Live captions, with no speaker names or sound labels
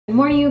Good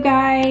morning, you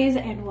guys,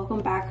 and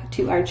welcome back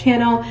to our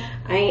channel.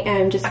 I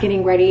am just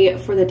getting ready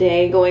for the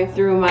day, going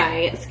through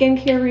my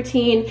skincare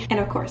routine, and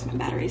of course my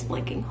battery is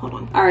blinking. Hold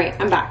on. All right,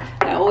 I'm back.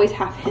 That always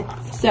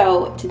happens.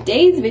 So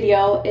today's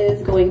video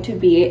is going to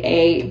be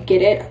a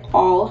get it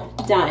all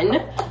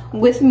done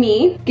with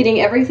me,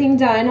 getting everything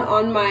done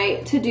on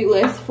my to-do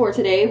list for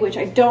today, which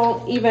I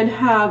don't even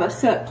have a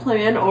set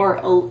plan or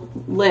a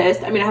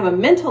list. I mean, I have a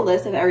mental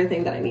list of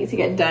everything that I need to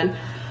get done.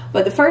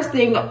 But the first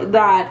thing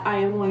that I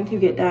am going to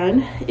get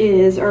done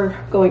is, or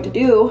going to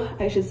do,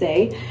 I should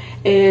say,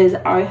 is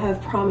I have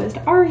promised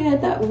Aria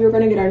that we were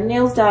gonna get our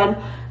nails done.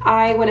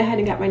 I went ahead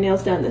and got my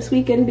nails done this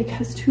weekend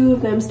because 2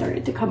 of them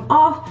started to come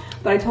off,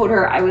 but I told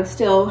her I would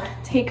still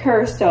take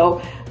her.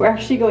 So we're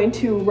actually going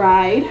to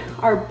ride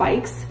our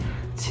bikes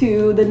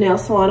to the nail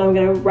salon. I'm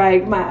gonna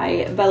ride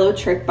my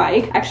Velotric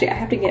bike. Actually, I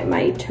have to get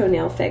my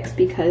toenail fixed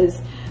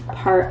because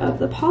part of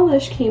the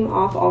polish came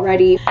off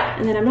already,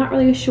 and then I'm not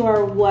really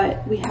sure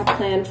what we have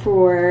planned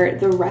for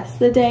the rest of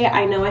the day.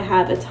 I know I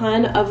have a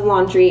ton of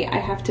laundry I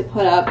have to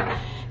put up,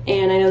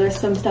 and I know there's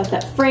some stuff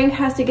that Frank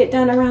has to get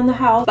done around the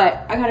house,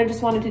 but I kind of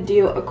just wanted to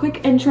do a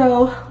quick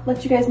intro,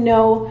 let you guys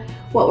know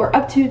what we're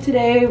up to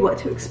today, what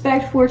to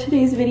expect for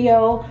today's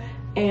video,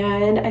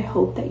 and I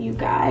hope that you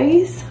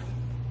guys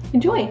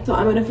enjoy. So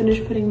I'm gonna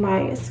finish putting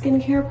my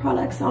skincare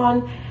products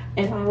on,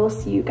 and I will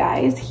see you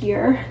guys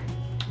here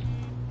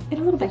in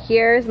a little bit.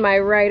 Here's my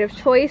ride of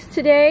choice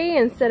today.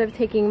 Instead of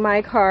taking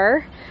my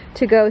car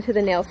to go to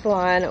the nail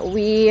salon,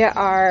 we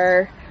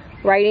are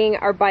riding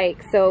our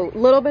bike. So a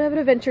little bit of an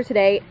adventure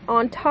today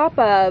on top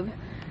of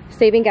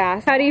saving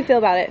gas. How do you feel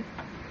about it?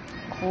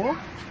 Cool,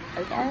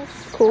 I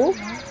guess. Cool?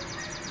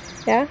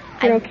 Yeah?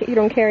 You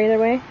don't care either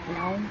way?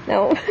 No.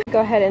 No. Go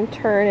ahead and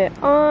turn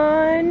it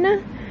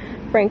on.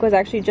 Frank was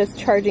actually just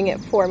charging it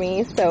for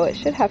me, so it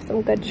should have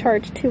some good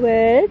charge to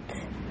it.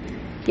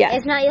 Yes.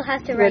 If not, you'll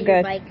have to ride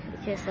your bike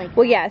just like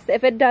well, yes,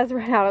 if it does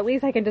run out, at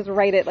least I can just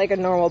ride it like a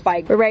normal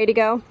bike. We're ready to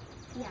go?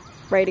 Yeah.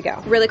 Ready to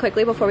go. Really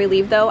quickly before we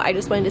leave though, I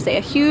just wanted to say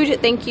a huge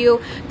thank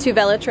you to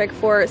Velotric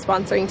for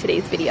sponsoring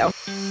today's video.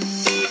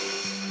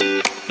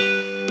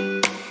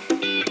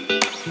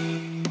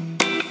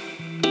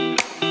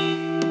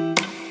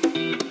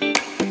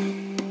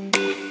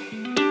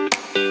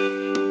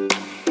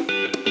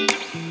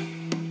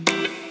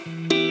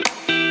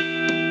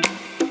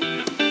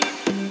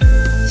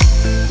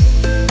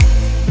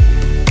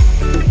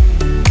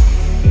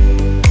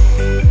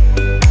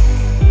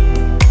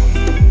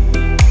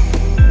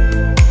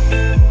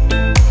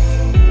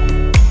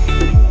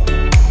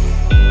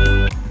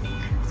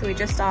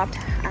 Just stopped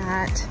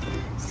at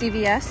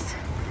CVS,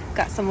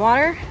 got some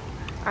water,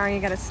 Aria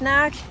got a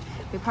snack,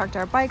 we parked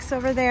our bikes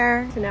over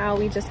there. So now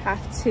we just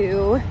have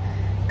to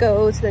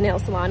go to the nail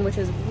salon, which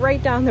is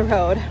right down the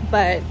road,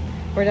 but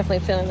we're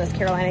definitely feeling this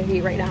Carolina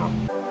heat right now.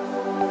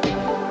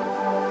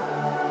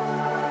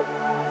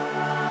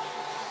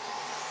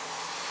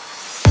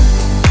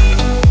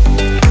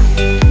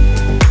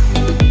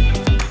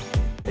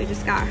 We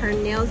just got her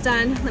nails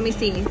done. Let me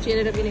see, she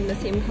ended up getting the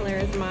same color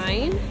as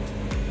mine,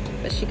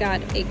 but she got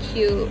a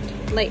cute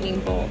lightning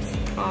bolt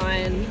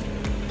on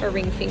her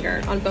ring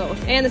finger on both,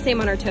 and the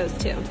same on her toes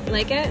too. You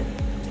like it?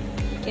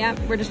 Yeah,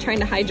 we're just trying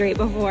to hydrate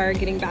before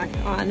getting back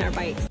on our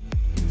bikes.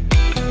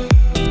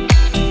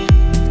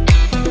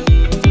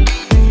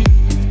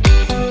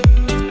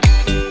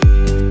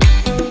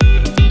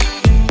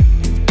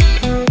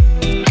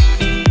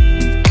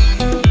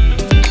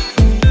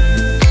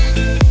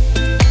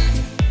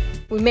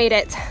 We made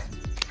it.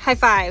 High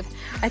five.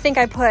 I think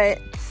I put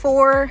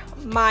 4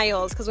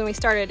 miles, because when we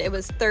started it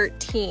was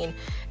 13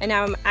 and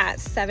now I'm at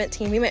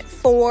 17. We went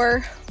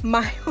 4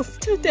 miles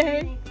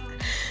today.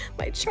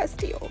 My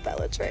trusty old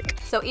Velotric.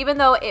 So even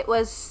though it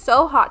was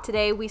so hot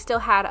today, we still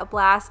had a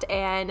blast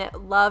and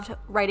loved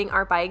riding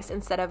our bikes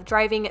instead of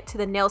driving to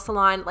the nail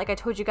salon. Like I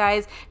told you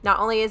guys, not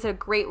only is it a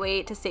great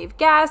way to save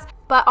gas,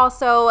 but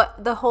also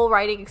the whole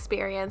riding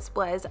experience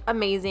was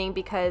amazing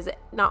because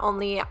not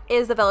only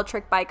is the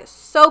Velotric bike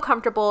so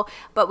comfortable,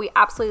 but we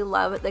absolutely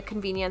love the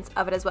convenience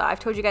of it as well. I've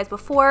told you guys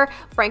before,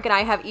 Frank and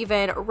I have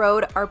even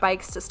rode our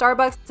bikes to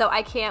Starbucks, so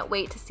I can't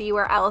wait to see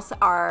where else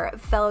our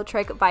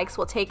Velotric bikes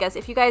will take us.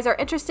 If you guys are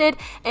interested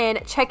in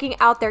checking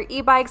out their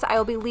e-bikes, I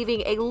will be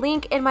leaving a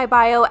link in my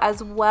bio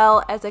as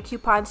well as a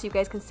coupon so you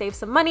guys can save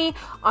some money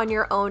on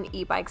your own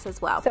e-bikes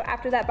as well. So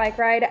after that bike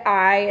ride,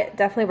 I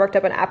definitely worked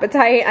up an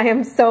appetite. I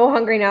am so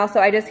hungry now, so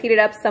I just heated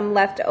up some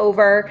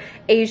leftover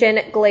Asian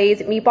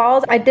glazed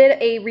meatballs. I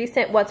did a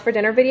recent what's for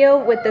dinner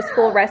video with this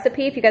full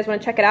recipe if you guys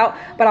want to check it out,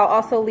 but I'll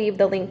also leave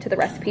the link to the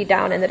recipe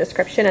down in the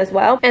description as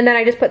well. And then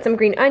I just put some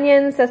green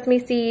onions, sesame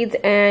seeds,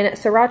 and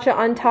sriracha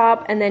on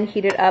top, and then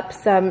heated up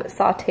some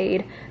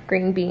sauteed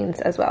green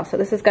beans as well. So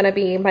this is gonna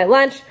be my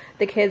lunch.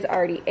 The kids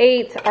already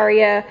ate.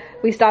 Aria,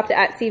 we stopped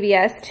at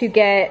CVS to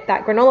get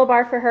that granola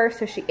bar for her,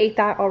 so she ate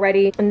that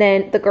already. And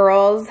then the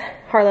girls,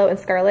 Harlow and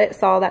Scarlett,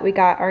 saw that we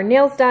got our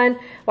nails done.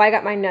 Well, I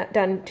got mine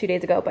done 2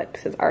 days ago, but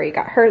since Aria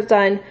got hers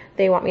done,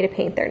 they want me to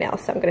paint their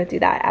nails, so I'm gonna do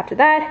that after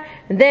that.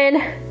 And then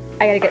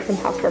I gotta get some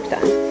housework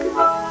done.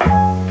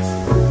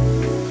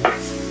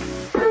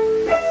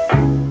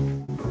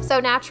 So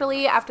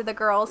naturally, after the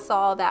girls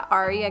saw that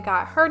Aria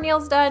got her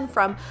nails done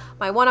from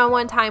my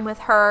one-on-one time with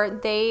her,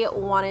 they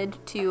wanted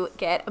to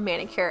get a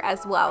manicure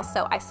as well.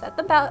 So I set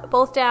them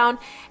both down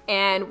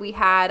and we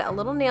had a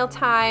little nail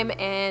time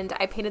and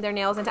I painted their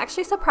nails, and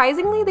actually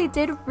surprisingly they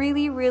did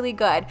really, really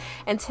good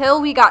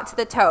until we got to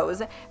the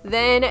toes.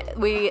 Then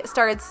we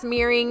started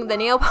smearing the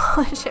nail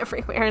polish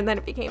everywhere and then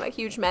it became a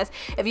huge mess.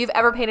 If you've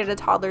ever painted a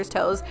toddler's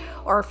toes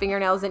or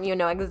fingernails, then you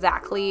know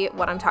exactly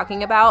what I'm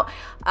talking about.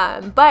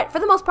 But for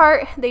the most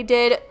part, they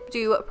did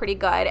do pretty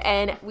good,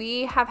 and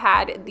we have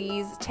had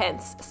these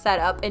tents set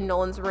up in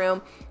Nolan's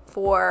room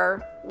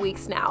for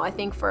weeks now, I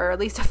think for at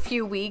least a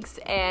few weeks,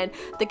 and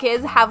the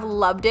kids have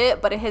loved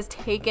it, but it has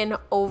taken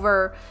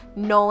over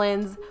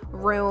Nolan's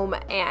room,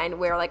 and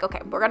we're like,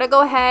 okay, we're gonna go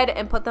ahead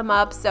and put them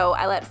up. So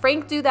I let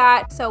Frank do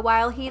that. So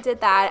while he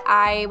did that,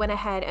 I went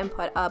ahead and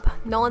put up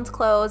Nolan's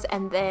clothes,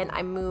 and then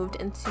I moved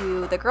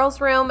into the girls'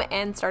 room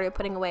and started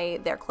putting away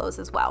their clothes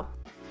as well.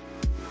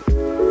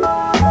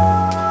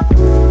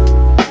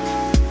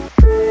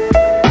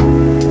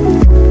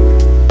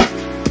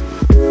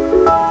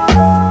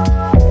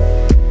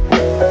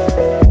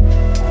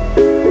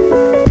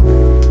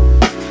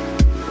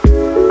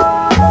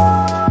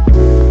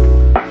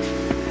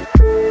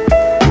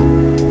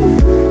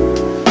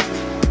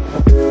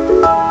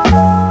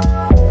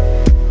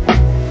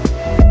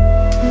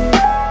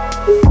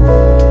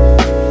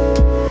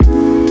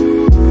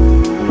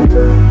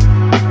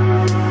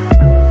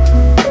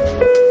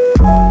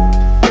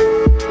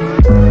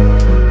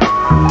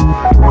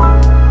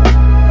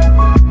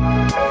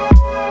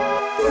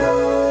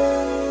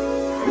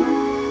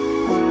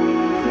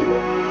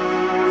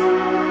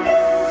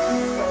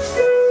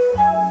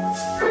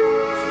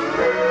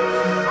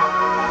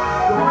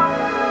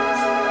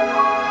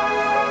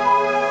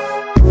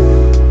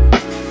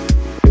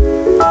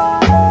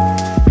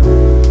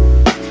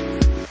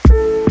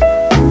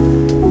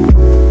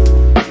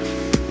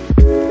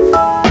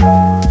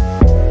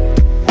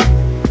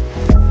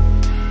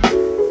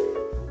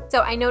 So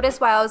I noticed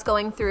while I was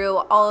going through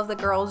all of the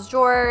girls'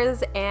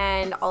 drawers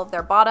and all of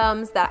their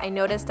bottoms that I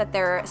noticed that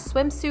their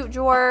swimsuit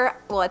drawer,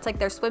 well, it's like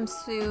their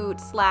swimsuit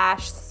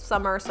slash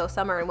summer, so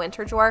summer and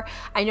winter drawer,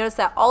 I noticed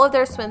that all of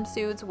their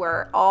swimsuits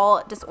were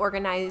all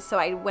disorganized. So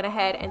I went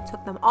ahead and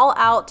took them all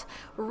out,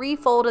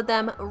 refolded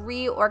them,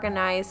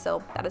 reorganized.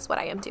 So that is what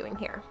I am doing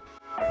here.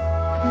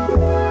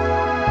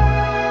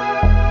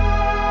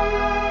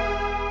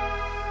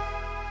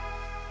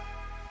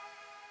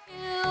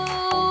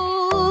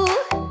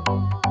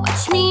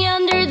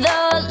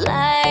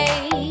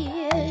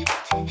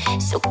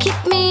 So keep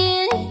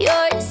me in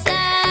your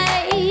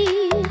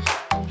sight,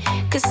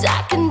 'cause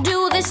I can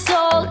do this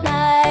all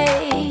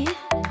night.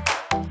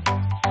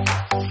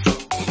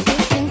 You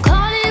can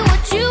call it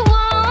what you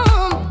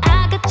want,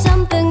 I got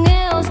something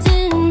else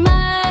in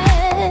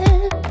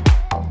mind.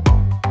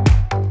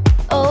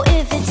 Oh,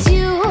 if it's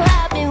you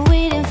I've been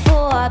waiting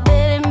for, I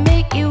better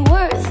make it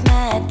worth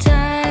my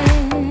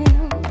time.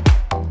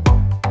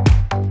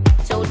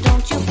 So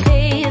don't you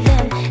pay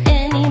them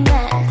any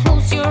mind,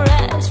 close your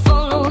eyes,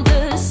 follow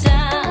the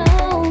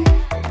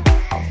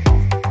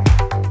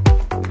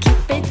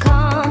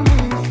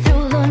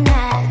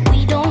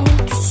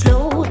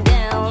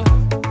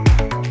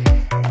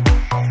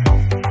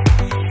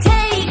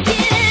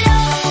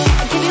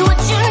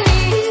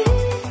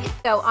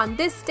So on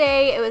this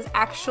day, it was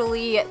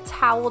actually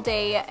towel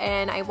day,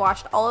 and I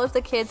washed all of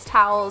the kids'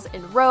 towels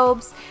and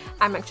robes.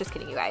 I'm not just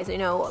kidding, you guys. You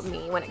know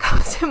me when it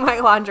comes to my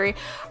laundry.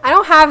 I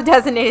don't have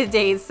designated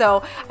days,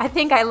 so I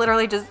think I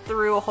literally just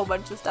threw a whole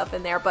bunch of stuff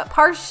in there, but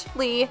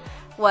partially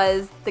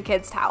was the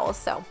kids' towels.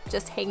 So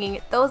just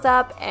hanging those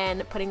up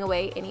and putting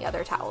away any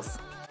other towels.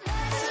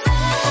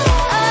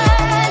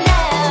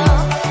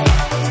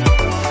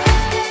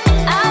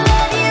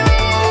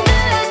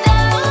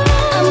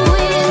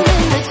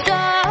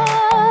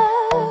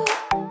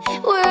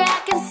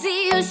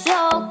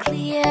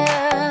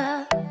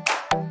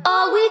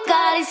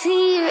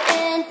 Here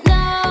and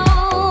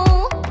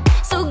now,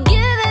 so give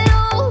it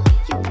all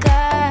you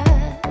got.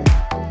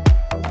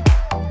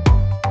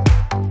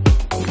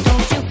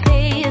 Don't you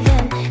pay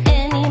them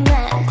any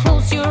mind,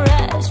 close your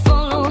eyes,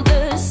 follow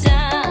the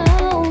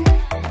sound.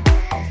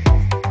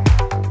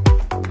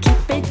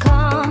 Keep it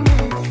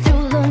coming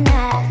through the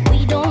night,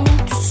 we don't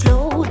need to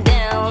slow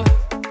down.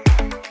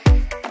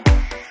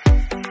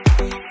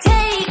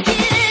 Take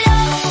it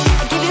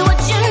all, give you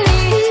what you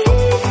need.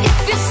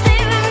 If you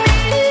stay with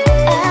me,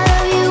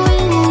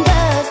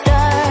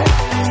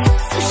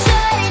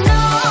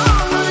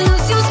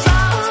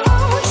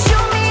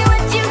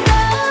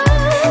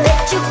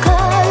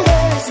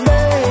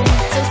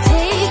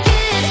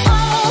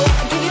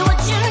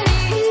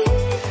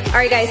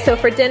 Alright guys, so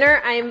for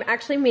dinner, I'm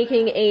actually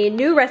making a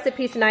new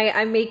recipe tonight.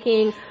 I'm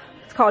making,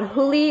 it's called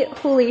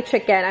huli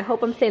chicken. I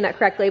hope I'm saying that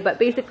correctly, but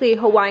basically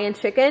Hawaiian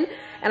chicken.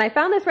 And I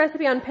found this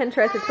recipe on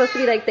Pinterest. It's supposed to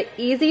be like the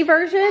easy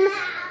version.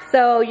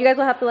 So you guys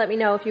will have to let me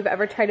know if you've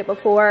ever tried it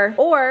before,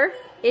 or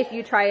if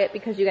you try it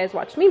because you guys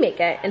watched me make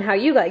it and how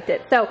you liked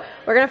it. So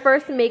we're gonna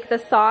first make the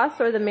sauce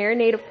or the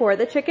marinade for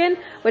the chicken,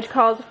 which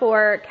calls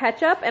for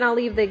ketchup, and I'll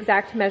leave the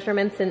exact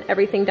measurements and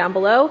everything down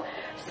below.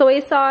 Soy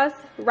sauce,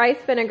 rice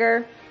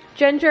vinegar,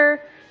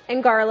 ginger,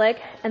 and garlic,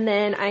 and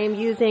then I am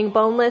using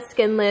boneless,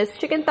 skinless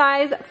chicken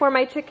thighs for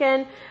my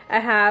chicken. I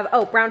have,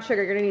 oh, brown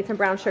sugar. You're gonna need some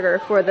brown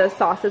sugar for the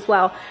sauce as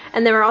well.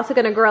 And then we're also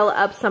gonna grill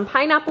up some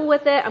pineapple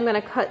with it. I'm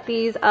gonna cut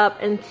these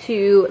up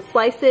into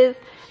slices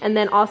and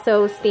then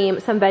also steam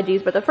some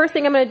veggies. But the first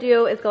thing I'm gonna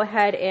do is go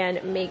ahead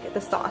and make the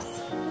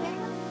sauce.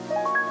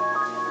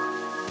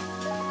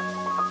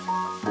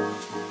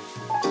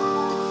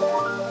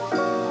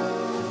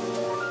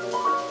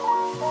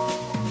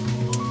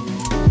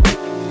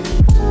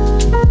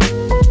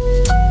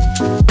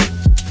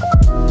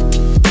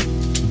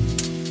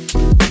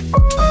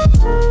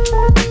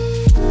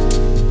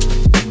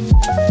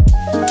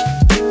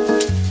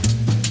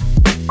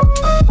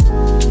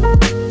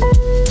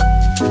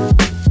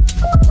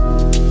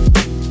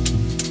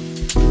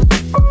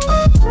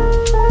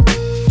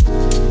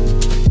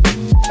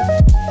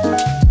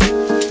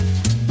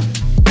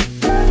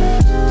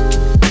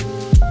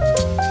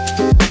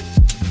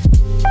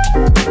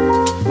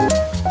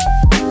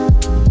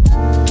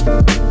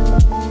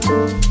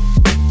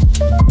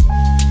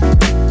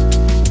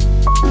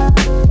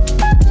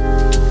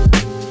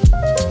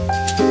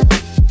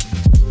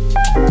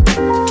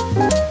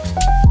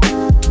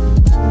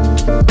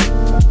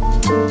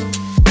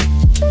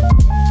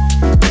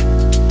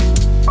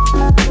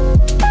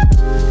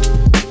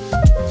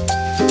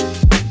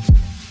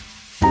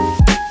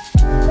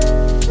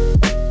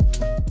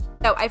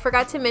 I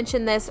forgot to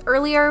mention this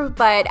earlier,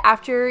 but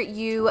after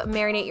you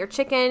marinate your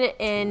chicken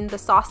in the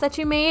sauce that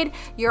you made,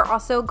 you're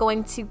also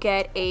going to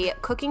get a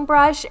cooking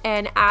brush,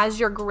 and as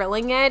you're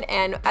grilling it,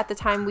 and at the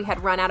time we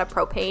had run out of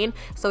propane,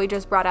 so we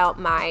just brought out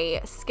my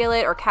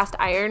skillet or cast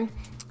iron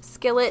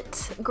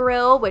skillet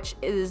grill, which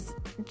is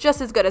just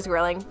as good as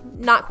grilling.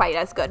 Not quite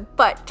as good,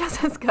 but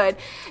just as good.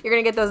 You're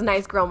gonna get those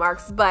nice grill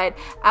marks. But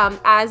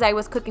as I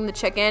was cooking the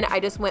chicken,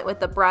 I just went with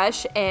the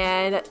brush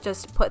and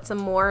just put some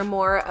more and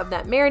more of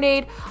that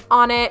marinade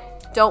on it.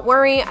 Don't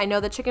worry, I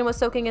know the chicken was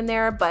soaking in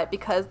there, but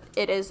because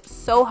it is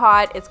so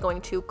hot, it's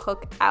going to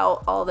cook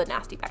out all the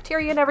nasty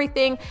bacteria and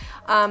everything.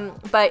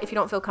 But if you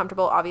don't feel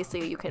comfortable,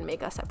 obviously you can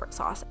make a separate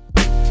sauce.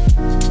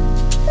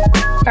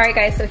 Alright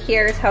guys, so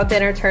here's how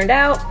dinner turned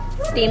out.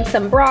 Steamed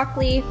some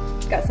broccoli,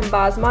 got some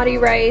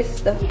basmati rice,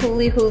 the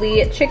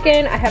huli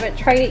chicken. I haven't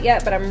tried it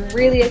yet, but I'm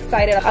really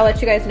excited. I'll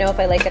let you guys know if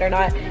I like it or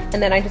not.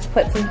 And then I just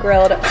put some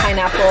grilled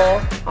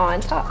pineapple on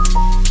top.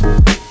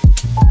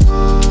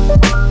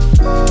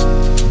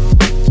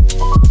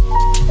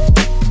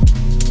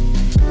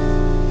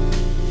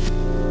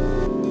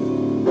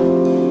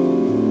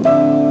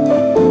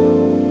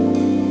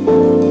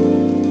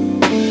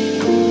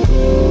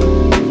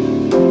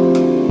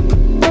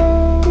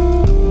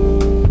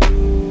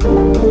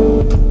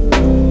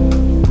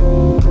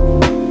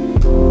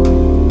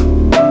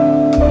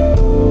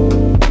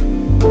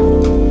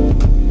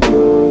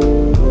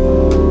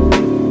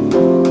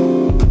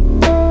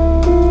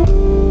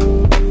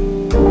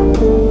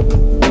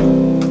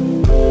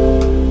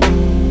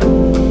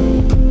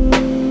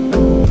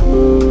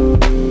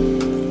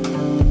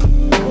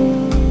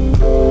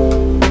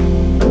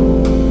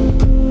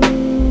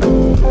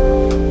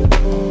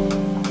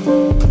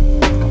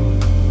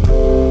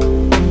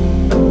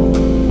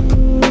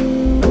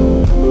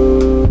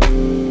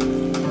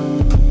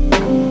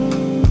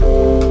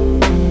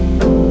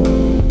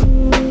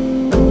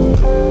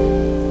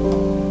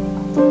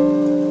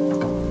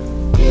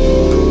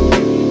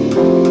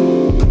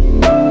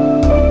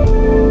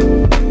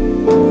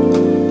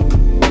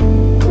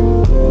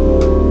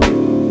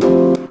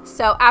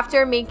 So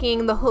after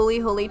making the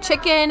huli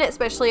chicken,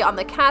 especially on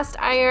the cast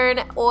iron,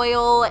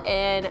 oil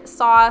and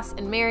sauce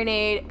and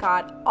marinade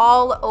got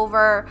all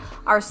over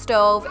our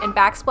stove and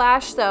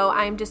backsplash. So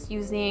I'm just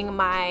using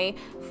my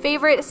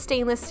favorite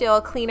stainless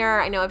steel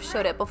cleaner. I know I've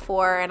showed it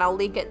before and I'll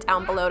link it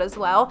down below as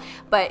well.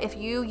 But if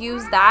you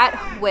use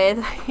that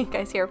with, you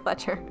guys hear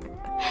Fletcher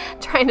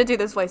trying to do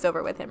this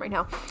voiceover with him right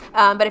now.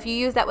 But if you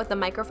use that with the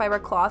microfiber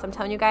cloth, I'm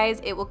telling you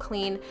guys, it will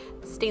clean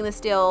stainless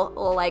steel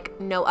like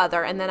no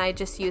other. And then I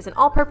just use an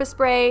all-purpose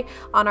spray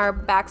on our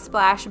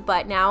backsplash,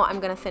 but now I'm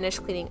gonna finish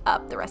cleaning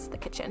up the rest of the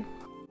kitchen.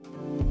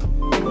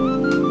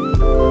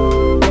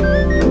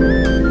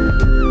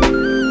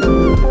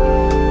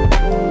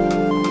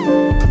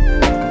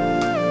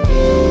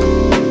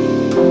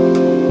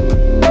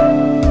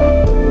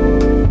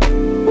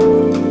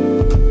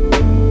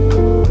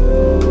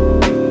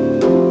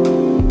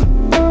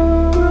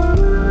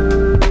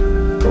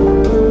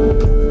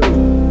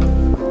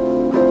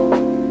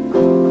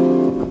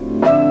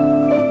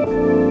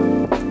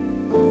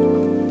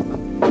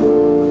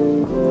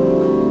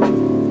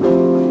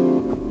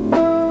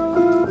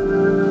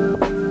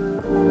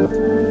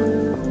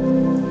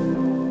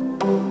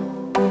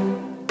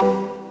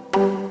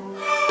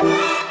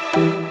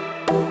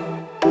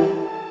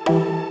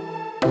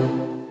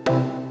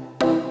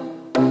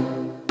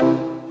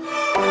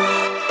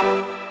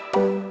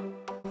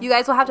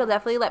 guys will have to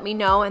definitely let me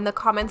know in the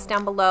comments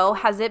down below.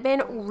 Has it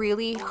been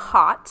really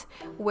hot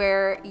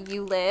where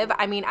you live?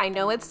 I mean, I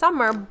know it's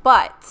summer,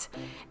 but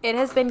it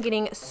has been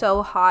getting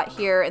so hot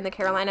here in the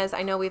Carolinas.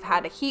 I know we've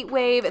had a heat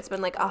wave. It's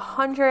been like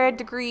 100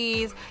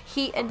 degrees,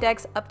 heat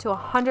index up to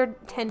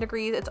 110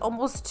 degrees. It's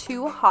almost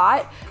too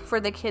hot for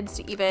the kids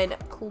to even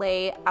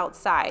play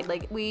outside.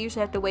 Like, we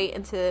usually have to wait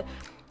into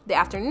the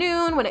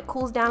afternoon when it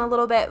cools down a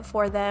little bit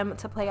for them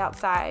to play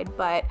outside.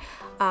 But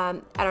I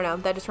don't know,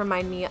 that just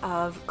reminded me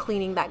of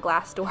cleaning that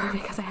glass door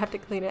because I have to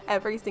clean it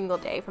every single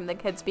day from the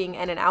kids being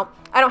in and out.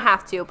 I don't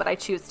have to, but I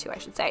choose to, I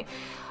should say.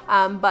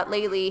 But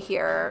lately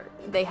here,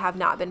 they have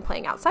not been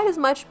playing outside as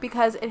much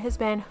because it has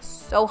been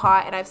so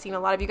hot, and I've seen a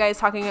lot of you guys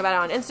talking about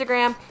it on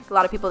Instagram, a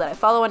lot of people that I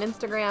follow on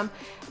Instagram,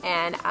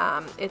 and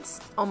it's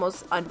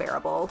almost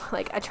unbearable.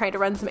 Like, I tried to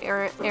run some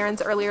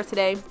errands earlier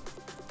today.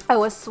 I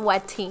was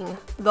sweating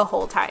the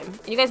whole time.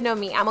 And you guys know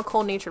me, I'm a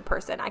cold-natured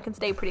person. I can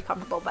stay pretty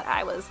comfortable, but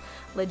I was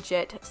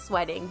legit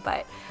sweating.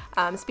 But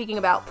speaking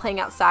about playing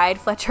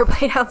outside, Fletcher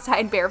played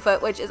outside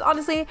barefoot, which is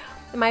honestly,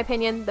 in my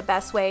opinion, the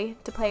best way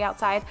to play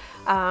outside.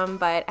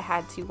 But I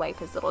had to wipe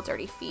his little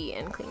dirty feet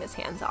and clean his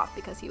hands off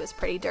because he was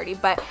pretty dirty.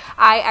 But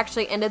I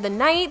actually ended the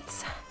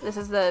night. This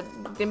is gonna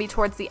be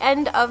towards the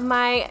end of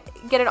my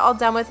get it all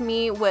done with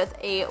me with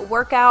a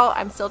workout.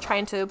 I'm still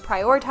trying to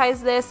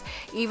prioritize this,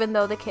 even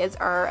though the kids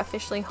are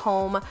officially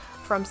home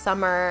from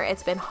summer.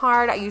 It's been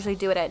hard. I usually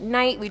do it at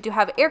night. We do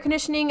have air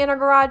conditioning in our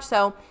garage,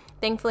 so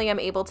thankfully I'm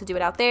able to do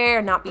it out there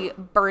and not be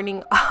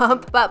burning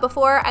up. But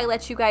before I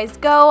let you guys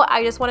go,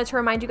 I just wanted to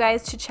remind you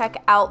guys to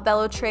check out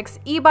Velotrix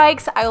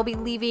e-bikes. I will be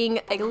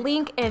leaving a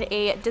link and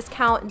a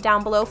discount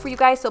down below for you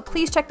guys, so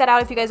please check that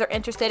out if you guys are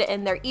interested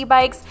in their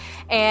e-bikes.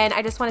 And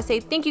I just want to say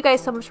thank you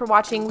guys so much for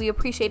watching. We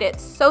appreciate it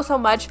so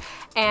much,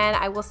 and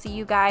I will see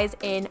you guys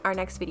in our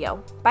next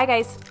video. Bye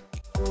guys.